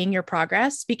visually seeing your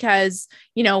progress, because,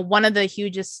 one of the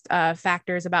hugest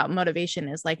factors about motivation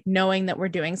is like knowing that we're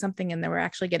doing something and that we're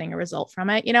actually getting a result from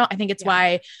it. I think it's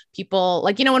why people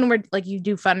like, when we're like, you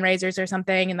do fundraisers or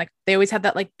something and like, they always have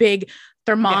that like big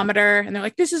thermometer and they're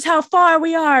like, this is how far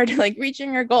we are to like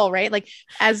reaching our goal. Right. Like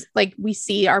as like we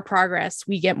see our progress,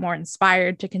 we get more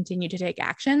inspired to continue to take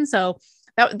action. So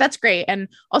that's great. And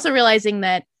also realizing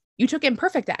that you took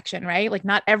imperfect action, right? Like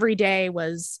not every day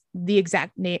was the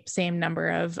exact same number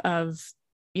of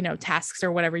tasks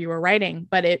or whatever you were writing,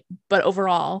 but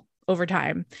overall, over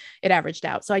time, it averaged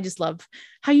out. So I just love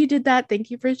how you did that. Thank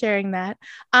you for sharing that.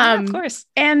 Of course.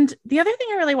 And the other thing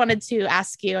I really wanted to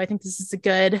ask you, I think this is a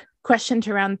good question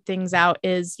to round things out,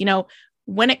 is,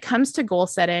 when it comes to goal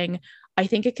setting, I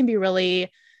think it can be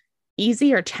really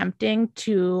easy or tempting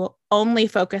to only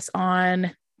focus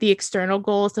on the external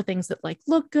goals, the things that like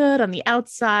look good on the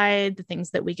outside, the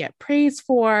things that we get praise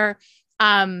for.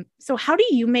 So how do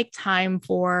you make time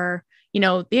for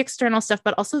the external stuff,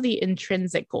 but also the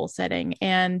intrinsic goal setting?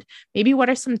 And maybe what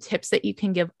are some tips that you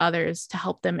can give others to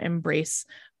help them embrace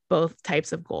both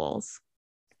types of goals?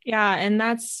 Yeah. And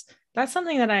that's That's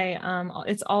something that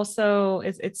it's also,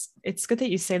 it's good that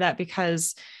you say that,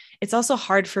 because it's also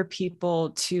hard for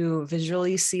people to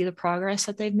visually see the progress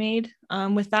that they've made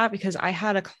with that. Because I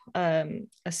had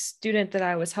a student that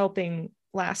I was helping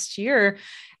last year,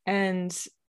 and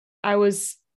I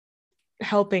was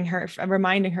helping her,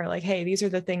 reminding her like, hey, these are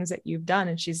the things that you've done.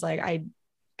 And she's like,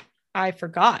 I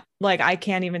forgot. Like, I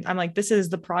can't even, I'm like, this is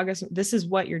the progress. This is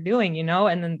what you're doing,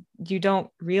 and then you don't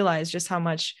realize just how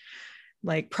much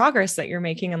like progress that you're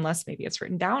making unless maybe it's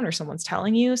written down or someone's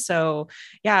telling you. So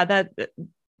yeah,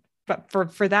 but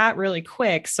for that really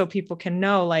quick, so people can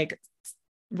know, like,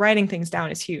 writing things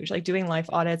down is huge, like doing life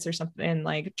audits or something,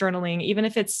 like journaling, even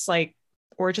if it's like,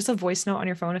 or just a voice note on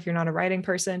your phone if you're not a writing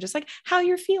person, just like how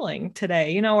you're feeling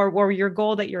today, or your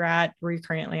goal that you're at, where you're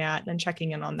currently at, and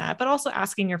checking in on that. But also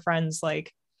asking your friends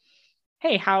like,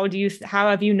 hey, how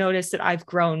have you noticed that I've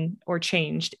grown or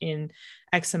changed in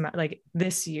X amount, like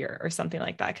this year, or something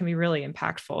like that can be really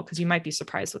impactful, because you might be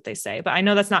surprised what they say. But I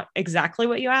know that's not exactly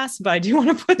what you asked, but I do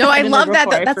want to put No, that I in love there that.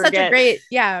 before I That's such a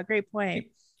forget. great point.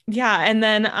 Yeah. And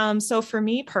then, so for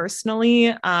me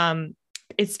personally,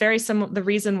 it's very similar. The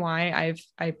reason why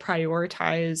I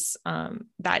prioritize,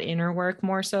 that inner work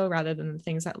more so rather than the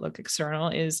things that look external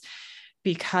is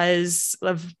because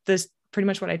of this, pretty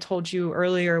much what I told you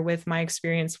earlier with my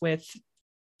experience with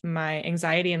my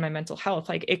anxiety and my mental health.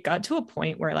 Like, it got to a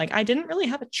point where like, I didn't really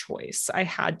have a choice. I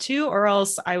had to, or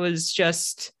else I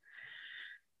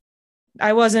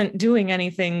wasn't doing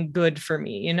anything good for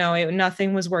me.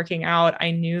 Nothing was working out.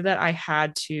 I knew that I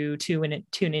had to tune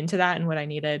into that and what I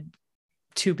needed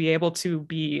to be able to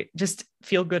just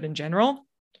feel good in general.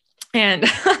 And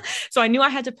so I knew I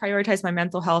had to prioritize my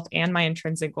mental health and my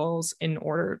intrinsic goals in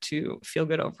order to feel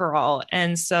good overall.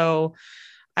 And so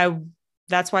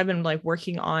that's why I've been like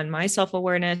working on my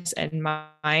self-awareness and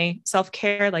my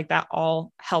self-care. Like, that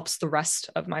all helps the rest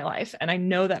of my life. And I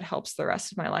know that helps the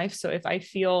rest of my life. So if I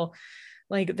feel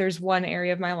like there's one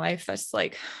area of my life that's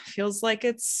like, feels like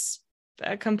it's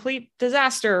a complete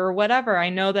disaster or whatever, I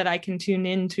know that I can tune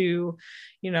into,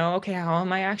 okay, how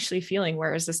am I actually feeling?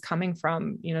 Where is this coming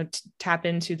from? Tap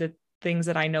into the things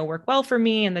that I know work well for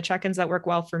me and the check-ins that work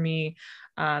well for me,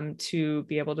 to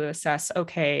be able to assess,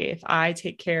 okay, if I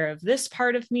take care of this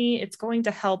part of me, it's going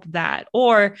to help that,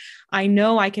 or I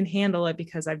know I can handle it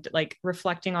because I've like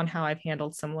reflecting on how I've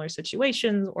handled similar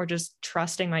situations, or just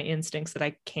trusting my instincts that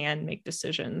I can make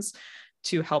decisions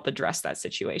to help address that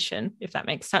situation, if that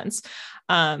makes sense.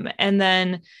 And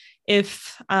then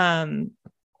if, yeah,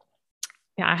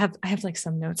 I have like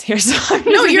some notes here. So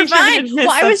No, you're fine.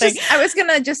 Well, something. I was going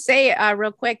to just say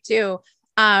real quick too.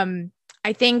 I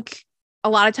think a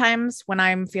lot of times when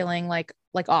I'm feeling like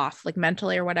off, like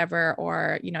mentally or whatever,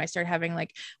 or, I start having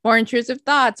like more intrusive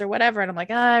thoughts or whatever, and I'm like,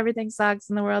 everything sucks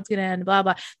and the world's going to end, blah,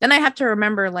 blah. Then I have to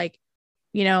remember, like,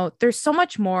 there's so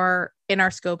much more in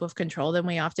our scope of control than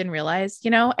we often realize,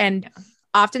 and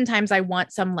oftentimes I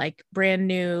want some like brand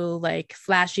new, like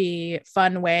flashy,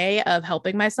 fun way of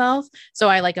helping myself. So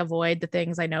I like avoid the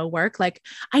things I know work. Like,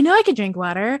 I know I could drink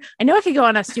water. I know I could go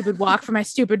on a stupid walk for my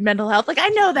stupid mental health. Like, I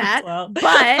know that, Well.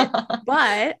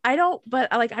 but I don't, but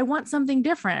like, I want something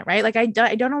different, right? Like, I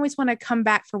don't always want to come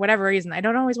back for whatever reason. I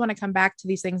don't always want to come back to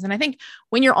these things. And I think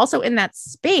when you're also in that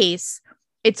space,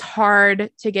 it's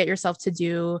hard to get yourself to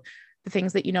do the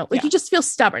things that, like, you just feel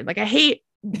stubborn. Like, I hate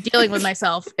dealing with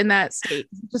myself in that state.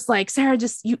 Just like, Sarah,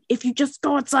 if you just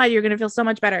go outside, you're going to feel so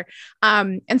much better.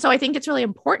 And so I think it's really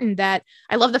important that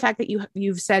I love the fact that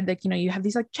you've said that, you have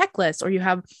these like checklists, or you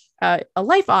have a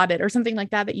life audit or something like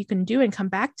that you can do and come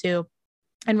back to,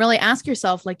 and really ask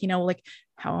yourself, like, like,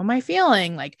 how am I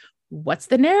feeling? Like, what's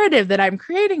the narrative that I'm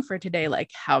creating for today? Like,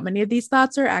 how many of these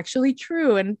thoughts are actually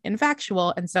true and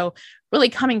factual? And so really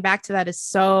coming back to that is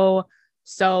so,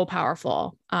 so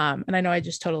powerful. And I know I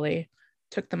just totally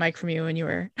took the mic from you and you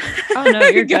were oh no,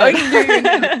 you're going good. through your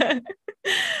notes.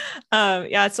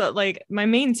 Yeah, so like my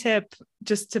main tip,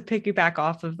 just to piggyback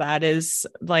off of that, is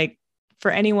like,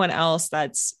 for anyone else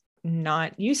that's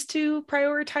not used to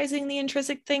prioritizing the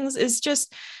intrinsic things, is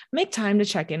just make time to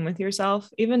check in with yourself,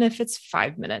 even if it's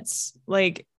 5 minutes,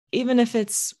 like even if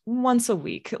it's once a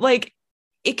week. Like,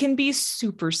 it can be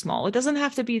super small. It doesn't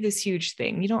have to be this huge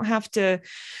thing. You don't have to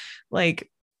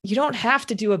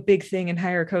do a big thing and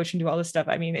hire a coach and do all this stuff.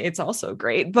 I mean, it's also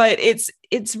great, but it's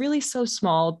really so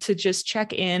small to just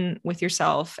check in with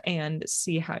yourself and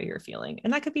see how you're feeling.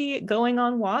 And that could be going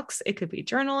on walks. It could be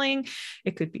journaling.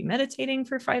 It could be meditating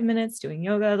for 5 minutes, doing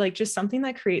yoga, like just something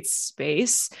that creates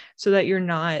space so that you're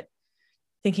not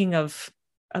thinking of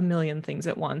a million things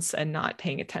at once and not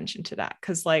paying attention to that.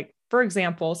 Cause like, for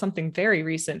example, something very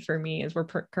recent for me is we're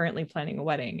currently planning a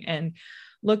wedding, and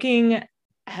looking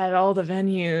at all the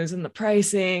venues and the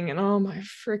pricing and oh my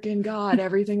freaking God,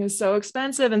 everything is so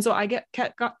expensive. And so I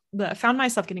found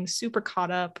myself getting super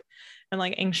caught up and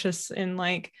like anxious and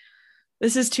like,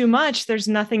 this is too much. There's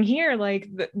nothing here. Like,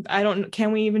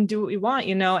 can we even do what we want,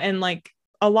 you know? And like,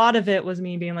 a lot of it was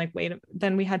me being like, wait,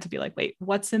 then we had to be like, wait,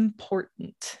 what's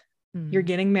important? You're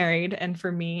getting married. And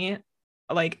for me,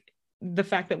 like the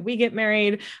fact that we get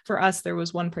married, for us, there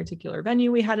was one particular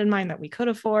venue we had in mind that we could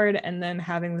afford. And then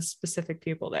having the specific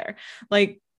people there,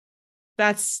 like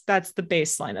that's the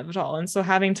baseline of it all. And so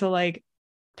having to like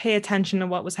pay attention to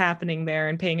what was happening there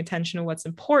and paying attention to what's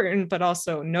important, but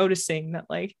also noticing that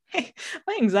like, hey,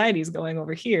 my anxiety is going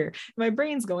over here. My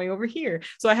brain's going over here.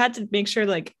 So I had to make sure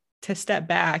like to step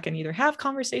back and either have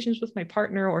conversations with my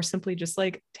partner or simply just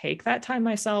like take that time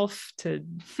myself to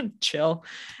chill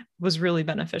was really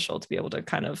beneficial to be able to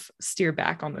kind of steer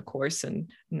back on the course and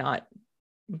not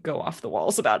go off the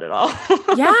walls about it all.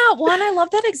 Yeah. Well, and I love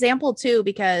that example too,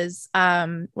 because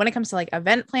when it comes to like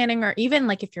event planning or even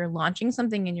like if you're launching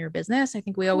something in your business, I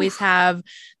think we always have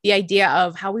the idea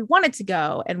of how we want it to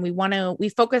go. And we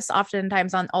focus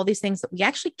oftentimes on all these things that we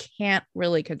actually can't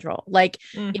really control. Like,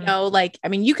 you know, like, I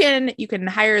mean, you can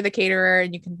hire the caterer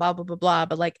and you can blah, blah, blah, blah.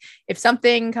 But like, if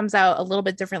something comes out a little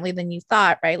bit differently than you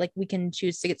thought, right? Like we can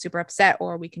choose to get super upset,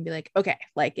 or we can be like, okay,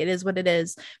 like it is what it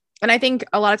is. And I think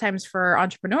a lot of times for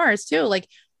entrepreneurs too, like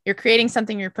you're creating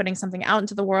something, you're putting something out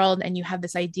into the world and you have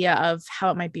this idea of how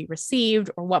it might be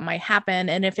received or what might happen.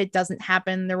 And if it doesn't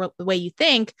happen the way you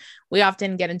think, we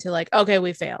often get into like, okay,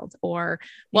 we failed, or,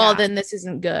 well, then this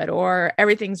isn't good, or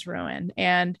everything's ruined.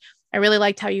 And I really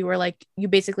liked how you were like, you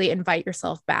basically invite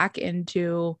yourself back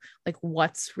into like,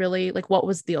 what's really like, what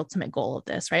was the ultimate goal of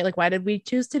this, right? Like, why did we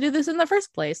choose to do this in the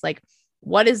first place? Like,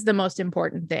 what is the most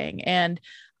important thing? And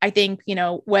I think, you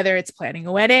know, whether it's planning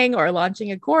a wedding or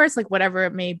launching a course, like whatever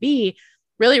it may be,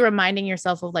 really reminding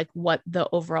yourself of like what the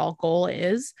overall goal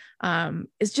is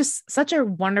just such a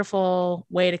wonderful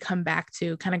way to come back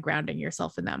to kind of grounding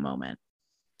yourself in that moment.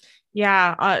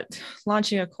 Yeah.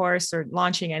 Launching a course or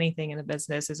launching anything in a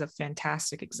business is a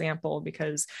fantastic example,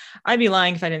 because I'd be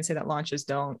lying if I didn't say that launches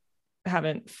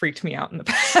haven't freaked me out in the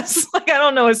past. Like, I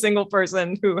don't know a single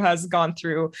person who has gone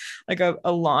through like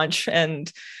a launch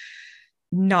and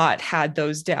not had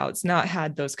those doubts, not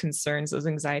had those concerns, those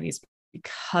anxieties,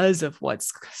 because of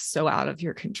what's so out of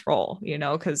your control, you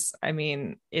know, because I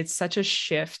mean, it's such a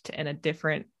shift and a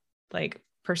different like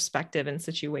perspective and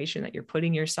situation that you're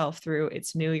putting yourself through.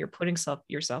 It's new. You're putting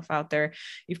yourself out there.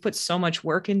 You've put so much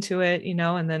work into it, you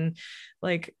know, and then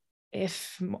like,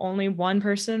 if only one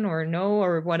person or no,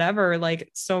 or whatever, like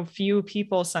so few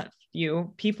people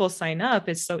sign up,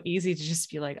 it's so easy to just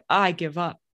be like, I give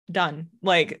up, done.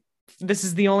 Like, this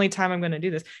is the only time I'm going to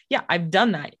do this. Yeah. I've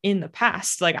done that in the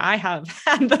past. Like I have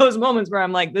had those moments where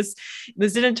I'm like, this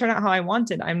didn't turn out how I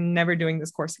wanted. I'm never doing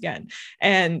this course again.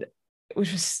 And it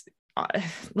was just,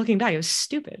 looking back, it was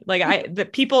stupid. Like the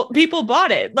people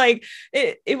bought it. Like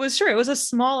it was sure it was a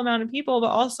small amount of people,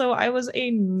 but also I was a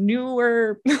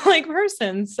newer like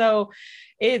person. So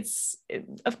it's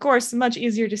of course much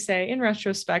easier to say in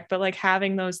retrospect, but like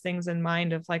having those things in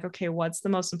mind of like, okay, what's the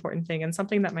most important thing? And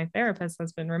something that my therapist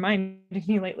has been reminding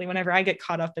me lately, whenever I get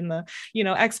caught up in the, you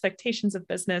know, expectations of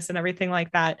business and everything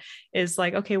like that, is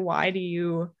like, okay, why do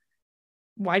you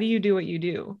do what you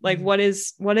do? Like, what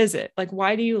is it? Like,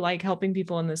 why do you like helping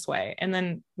people in this way? And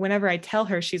then whenever I tell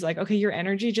her, she's like, okay, your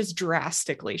energy just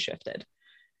drastically shifted.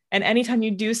 And anytime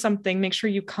you do something, make sure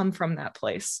you come from that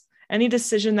place. Any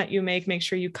decision that you make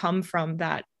sure you come from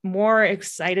that more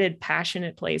excited,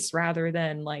 passionate place, rather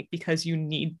than like, because you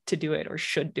need to do it or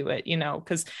should do it, you know,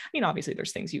 because I mean, obviously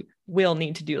there's things you will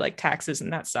need to do like taxes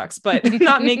and that sucks, but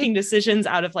not making decisions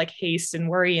out of like haste and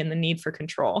worry and the need for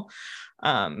control.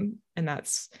 And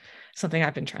that's something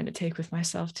I've been trying to take with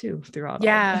myself too throughout all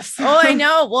of this. Oh, I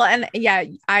know. Well, and yeah,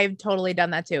 I've totally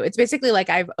done that too. It's basically like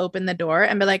I've opened the door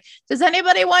and been like, does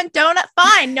anybody want donut?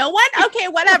 Fine. No one? Okay,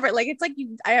 whatever. Like, it's like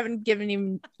I haven't given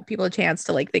even people a chance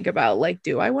to like think about like,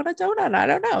 do I want a donut? I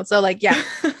don't know. So like, yeah,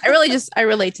 I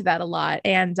relate to that a lot.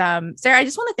 And Sarah, I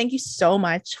just want to thank you so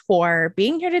much for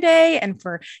being here today and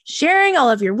for sharing all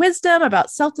of your wisdom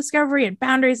about self-discovery and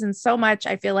boundaries and so much.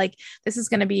 I feel like this is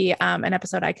going to be an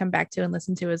episode I come back to and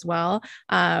listen to as well.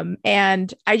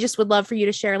 And I just would love for you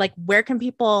to share, like, where can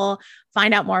people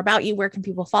find out more about you? Where can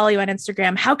people follow you on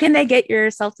Instagram? How can they get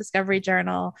your self-discovery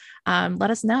journal?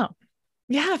 Let us know.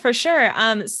 Yeah, for sure.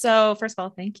 So first of all,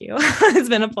 thank you. It's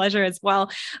been a pleasure as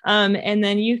well. And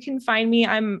then you can find me.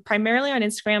 I'm primarily on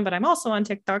Instagram, but I'm also on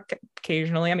TikTok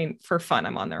occasionally. I mean, for fun,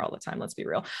 I'm on there all the time. Let's be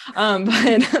real.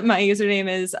 But my username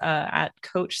is at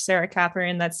Coach Sarah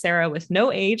Catherine. That's Sarah with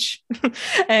no H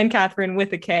and Catherine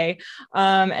with a K.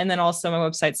 And then also my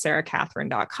website,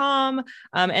 sarahcatherine.com.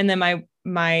 And then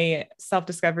my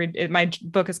self-discovery, my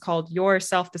book is called Your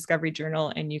Self-Discovery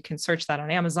Journal, and you can search that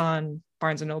on Amazon,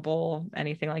 Barnes and Noble,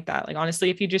 anything like that. Like, honestly,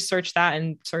 if you just search that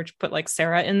and put like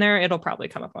Sarah in there, it'll probably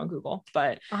come up on Google.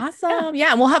 But awesome.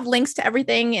 Yeah. And we'll have links to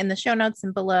everything in the show notes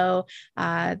and below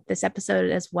this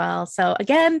episode as well. So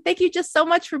again, thank you just so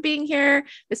much for being here.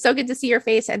 It's so good to see your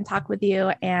face and talk with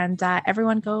you. And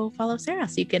everyone go follow Sarah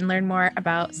so you can learn more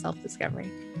about self-discovery.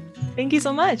 Thank you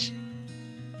so much.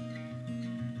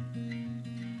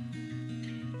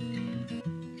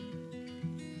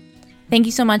 Thank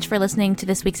you so much for listening to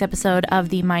this week's episode of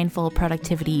the Mindful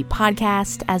Productivity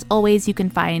Podcast. As always, you can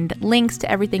find links to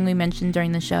everything we mentioned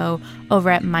during the show over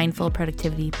at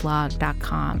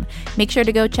mindfulproductivityblog.com. Make sure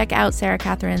to go check out Sarah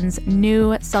Catherine's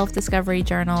new self-discovery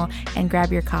journal and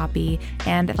grab your copy.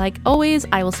 And like always,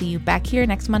 I will see you back here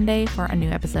next Monday for a new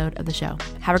episode of the show.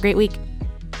 Have a great week.